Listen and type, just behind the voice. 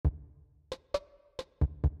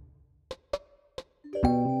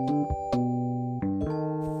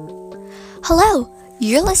Hello,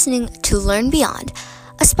 you're listening to Learn Beyond,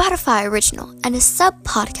 a Spotify original and a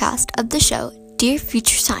sub-podcast of the show Dear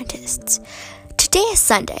Future Scientists. Today is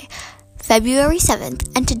Sunday, February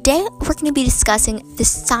 7th, and today we're going to be discussing the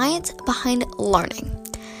science behind learning.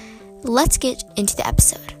 Let's get into the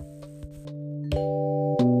episode.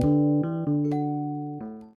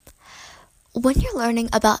 When you're learning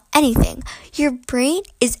about anything, your brain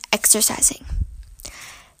is exercising.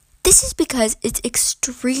 This is because it's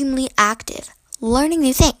extremely active, learning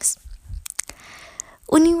new things.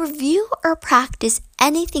 When you review or practice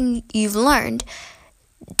anything you've learned,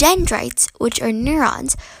 dendrites, which are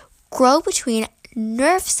neurons, grow between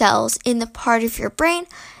nerve cells in the part of your brain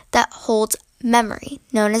that holds memory,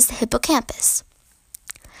 known as the hippocampus.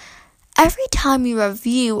 Every time you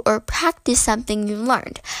review or practice something you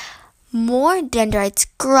learned, more dendrites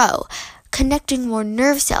grow, connecting more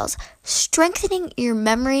nerve cells, strengthening your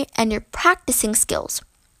memory and your practicing skills.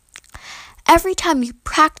 Every time you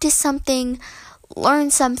practice something, learn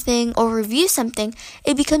something, or review something,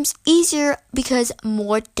 it becomes easier because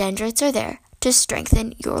more dendrites are there to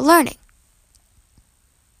strengthen your learning.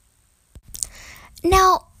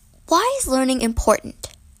 Now, why is learning important?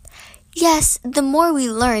 Yes, the more we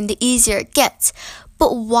learn, the easier it gets,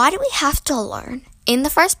 but why do we have to learn in the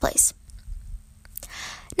first place?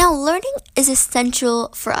 Now, learning is essential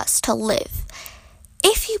for us to live.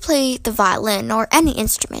 If you play the violin or any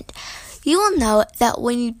instrument, you will know that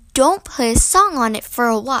when you don't play a song on it for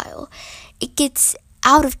a while, it gets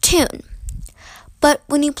out of tune. But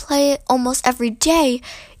when you play it almost every day,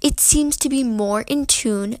 it seems to be more in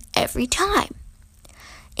tune every time.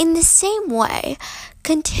 In the same way,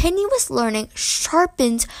 continuous learning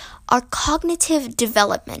sharpens our cognitive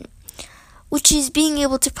development, which is being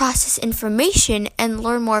able to process information and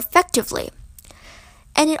learn more effectively.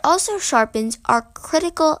 And it also sharpens our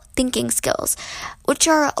critical thinking skills, which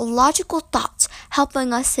are logical thoughts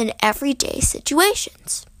helping us in everyday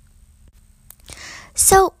situations.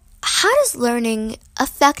 So, how does learning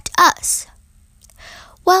affect us?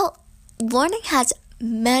 Well, learning has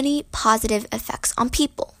many positive effects on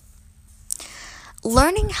people.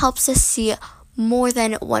 Learning helps us see more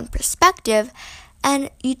than one perspective,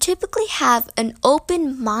 and you typically have an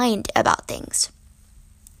open mind about things.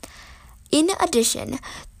 In addition,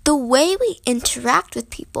 the way we interact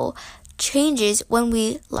with people changes when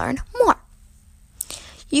we learn more.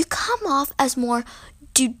 You come off as more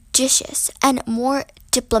judicious and more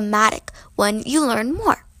diplomatic when you learn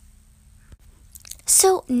more.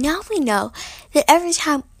 So now we know that every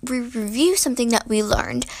time we review something that we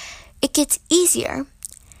learned, it gets easier.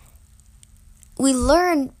 We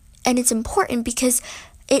learn, and it's important because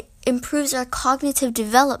it improves our cognitive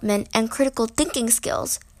development and critical thinking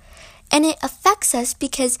skills. And it affects us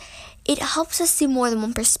because it helps us see more than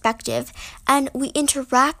one perspective, and we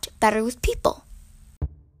interact better with people.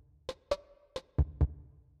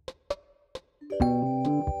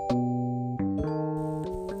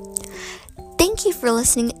 Thank you for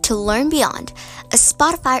listening to Learn Beyond, a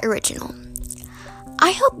Spotify original.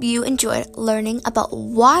 I hope you enjoyed learning about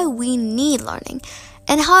why we need learning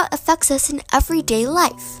and how it affects us in everyday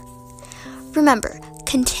life. Remember,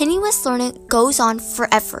 continuous learning goes on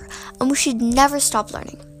forever, and we should never stop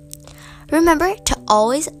learning. Remember to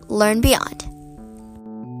always learn beyond.